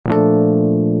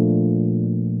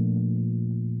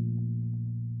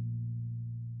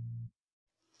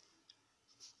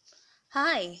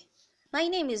Hi, my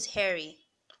name is Harry.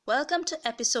 Welcome to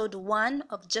episode 1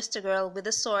 of Just a Girl with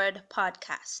a Sword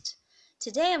podcast.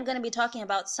 Today I'm going to be talking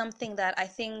about something that I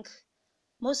think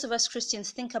most of us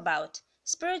Christians think about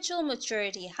spiritual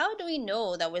maturity. How do we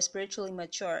know that we're spiritually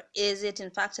mature? Is it in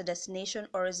fact a destination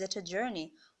or is it a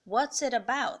journey? What's it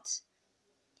about?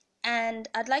 And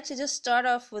I'd like to just start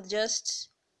off with just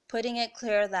putting it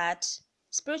clear that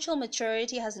spiritual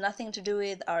maturity has nothing to do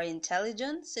with our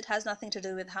intelligence. It has nothing to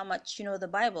do with how much you know the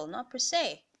Bible, not per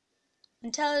se.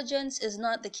 Intelligence is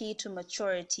not the key to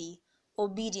maturity.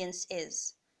 Obedience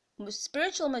is.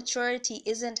 Spiritual maturity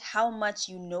isn't how much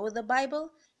you know the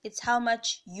Bible, it's how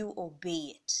much you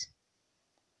obey it.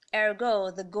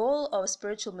 Ergo, the goal of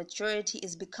spiritual maturity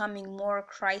is becoming more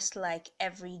Christ-like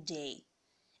every day.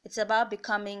 It's about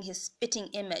becoming his spitting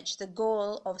image. The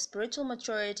goal of spiritual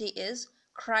maturity is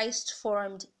Christ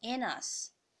formed in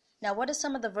us. Now, what are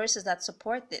some of the verses that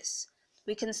support this?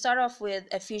 We can start off with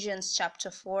Ephesians chapter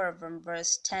 4 from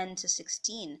verse 10 to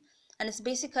 16. And it's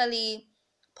basically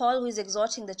Paul who is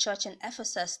exhorting the church in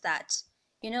Ephesus that,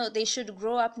 they should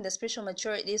grow up in the spiritual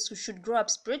maturity. They should grow up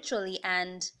spiritually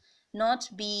and not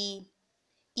be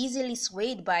easily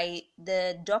swayed by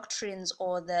the doctrines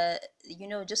or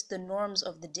just the norms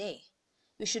of the day.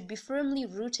 We should be firmly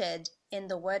rooted in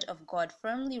the word of God,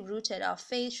 firmly rooted. Our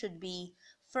faith should be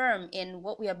firm in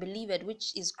what we are believed,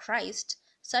 which is Christ,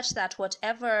 such that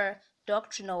whatever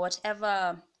doctrine or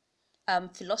whatever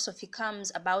philosophy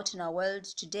comes about in our world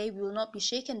today, we will not be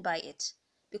shaken by it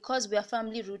because we are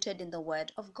firmly rooted in the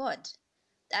word of God.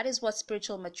 That is what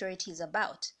spiritual maturity is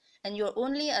about. And you're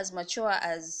only as mature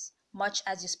as much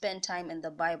as you spend time in the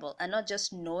Bible, and not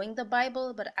just knowing the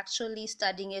Bible, but actually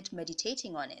studying it,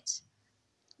 meditating on it.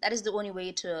 That is the only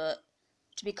way to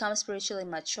become spiritually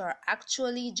mature,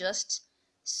 actually just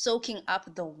soaking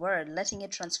up the word, letting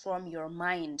it transform your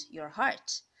mind, your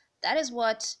heart. That is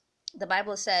what the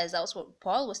Bible says. That was what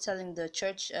Paul was telling the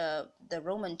church, the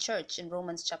Roman church in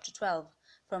Romans chapter 12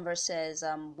 from verses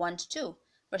 1 to 2.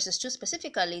 Verses 2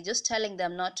 specifically, just telling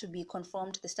them not to be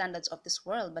conformed to the standards of this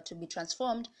world, but to be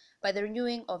transformed by the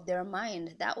renewing of their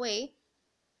mind. That way,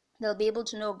 they'll be able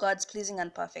to know God's pleasing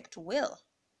and perfect will.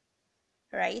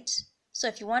 Right? So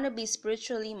if you want to be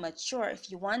spiritually mature, if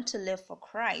you want to live for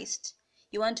Christ,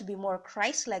 you want to be more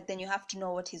Christ-like, then you have to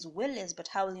know what his will is. But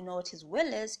how will you know what his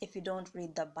will is if you don't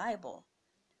read the Bible?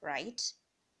 Right?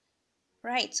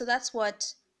 Right. So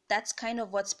that's kind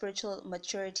of what spiritual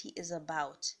maturity is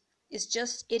about. It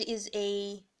is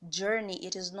a journey.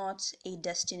 It is not a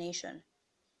destination.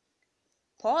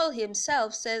 Paul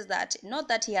himself says that not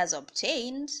that he has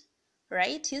obtained,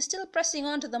 right? He's still pressing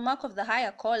on to the mark of the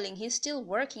higher calling. He's still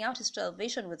working out his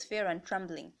salvation with fear and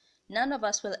trembling. None of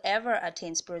us will ever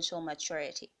attain spiritual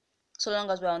maturity. So long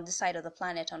as we're on this side of the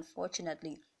planet,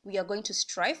 unfortunately, we are going to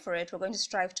strive for it. We're going to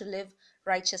strive to live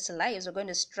righteous lives. We're going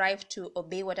to strive to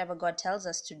obey whatever God tells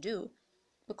us to do,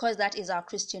 because that is our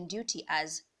Christian duty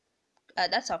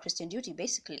that's our Christian duty,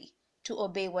 basically, to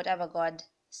obey whatever God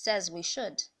says we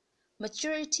should.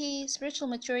 Spiritual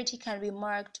maturity can be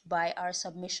marked by our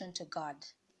submission to God.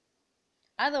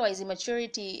 Otherwise,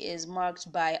 immaturity is marked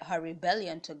by our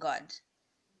rebellion to God.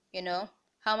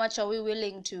 How much are we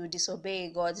willing to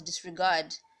disobey God's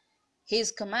disregard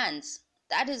his commands?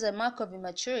 That is a mark of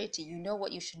immaturity. You know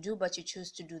what you should do, but you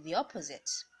choose to do the opposite.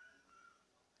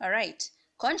 All right.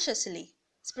 Consciously,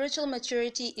 spiritual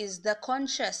maturity is the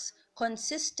conscious,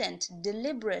 consistent,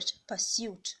 deliberate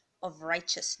pursuit of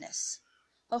righteousness,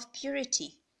 of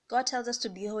purity. God tells us to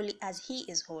be holy as he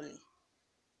is holy.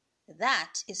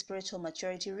 That is spiritual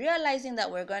maturity, realizing that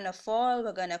we're going to fall,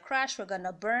 we're going to crash, we're going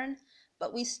to burn,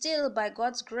 but we still, by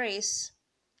God's grace,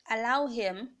 allow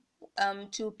him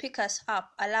to pick us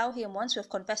up, allow him, once we've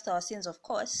confessed our sins, of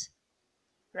course,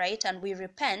 right, and we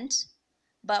repent,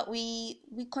 but we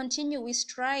continue, we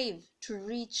strive to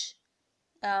reach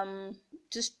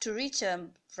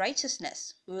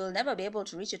righteousness. We will never be able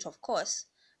to reach it, of course,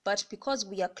 but because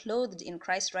we are clothed in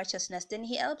Christ's righteousness, then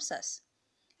he helps us.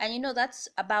 And that's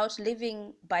about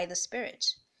living by the Spirit.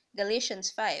 Galatians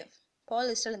 5. Paul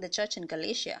is telling the church in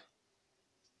Galatia,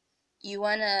 you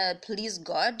want to please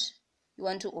God, you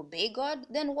want to obey God,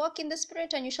 then walk in the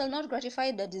Spirit and you shall not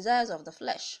gratify the desires of the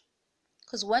flesh.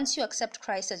 Because once you accept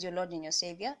Christ as your Lord and your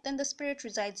Savior, then the Spirit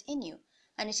resides in you.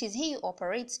 And it is he who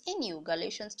operates in you,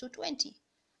 Galatians 2:20.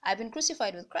 I've been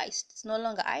crucified with Christ. It's no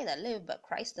longer I that live, but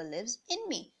Christ that lives in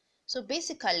me. So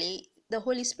basically, the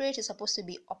Holy Spirit is supposed to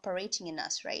be operating in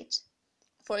us, right?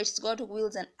 For it's God who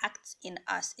wills and acts in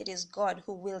us. It is God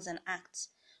who wills and acts.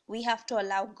 We have to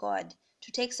allow God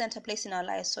to take center place in our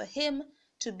lives, for him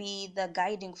to be the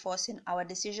guiding force in our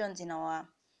decisions, in our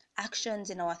actions,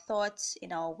 in our thoughts,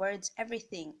 in our words,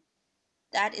 everything.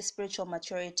 That is spiritual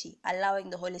maturity, allowing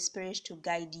the Holy Spirit to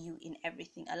guide you in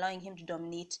everything, allowing Him to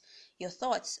dominate your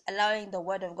thoughts, allowing the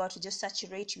Word of God to just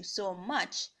saturate you so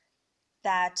much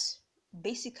that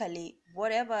basically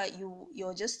whatever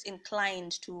you're just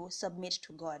inclined to submit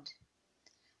to God.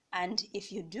 And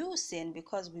if you do sin,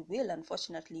 because we will,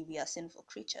 unfortunately, we are sinful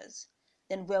creatures,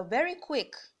 then we're very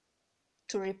quick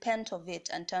to repent of it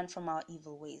and turn from our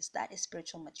evil ways. That is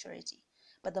spiritual maturity.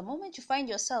 But the moment you find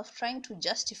yourself trying to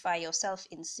justify yourself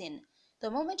in sin,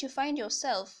 the moment you find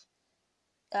yourself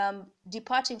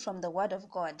departing from the Word of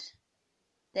God,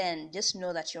 then just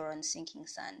know that you're on sinking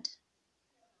sand.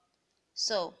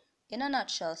 So, in a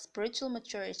nutshell, spiritual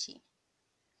maturity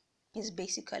is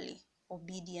basically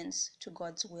obedience to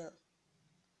God's will.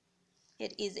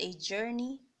 It is a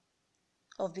journey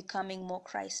of becoming more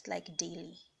Christ-like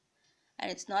daily.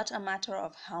 And it's not a matter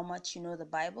of how much you know the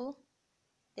Bible.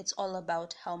 It's all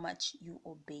about how much you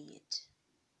obey it.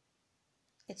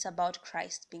 It's about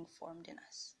Christ being formed in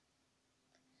us.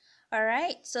 All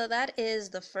right, so that is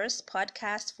the first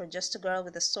podcast for Just a Girl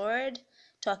with a Sword,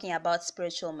 talking about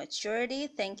spiritual maturity.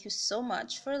 Thank you so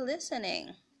much for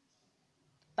listening.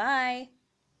 Bye.